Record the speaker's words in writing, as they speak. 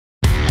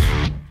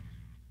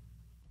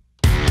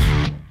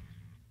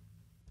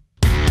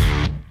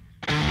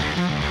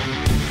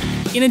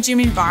In a gym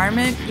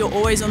environment, you're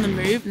always on the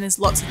move and there's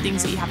lots of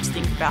things that you have to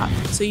think about.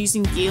 So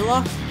using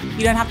Gearlock,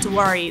 you don't have to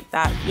worry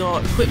that your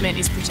equipment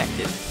is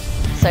protected.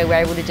 So we're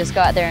able to just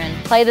go out there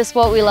and play the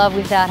sport we love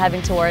without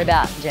having to worry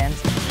about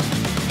germs.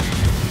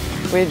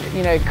 With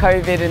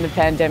COVID and the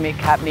pandemic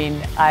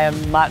happening, I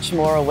am much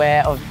more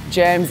aware of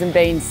germs and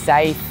being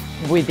safe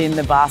within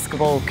the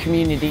basketball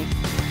community.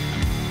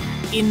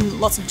 In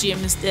lots of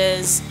gyms,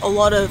 there's a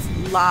lot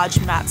of large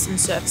mats and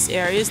surface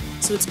areas,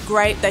 so it's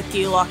great that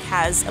Gearlock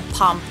has a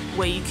pump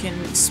where you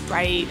can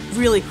spray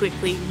really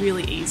quickly,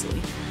 really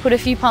easily. Put a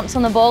few pumps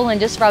on the ball and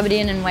just rub it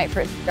in and wait for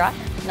it to dry.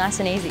 Nice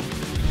and easy.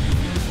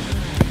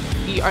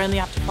 You only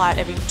have to apply it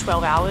every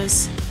 12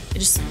 hours. It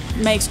just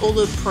makes all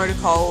the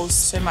protocols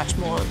so much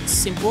more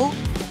simple.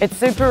 It's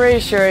super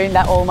reassuring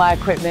that all my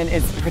equipment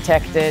is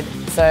protected,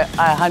 so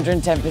I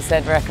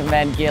 110%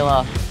 recommend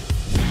Gearlock.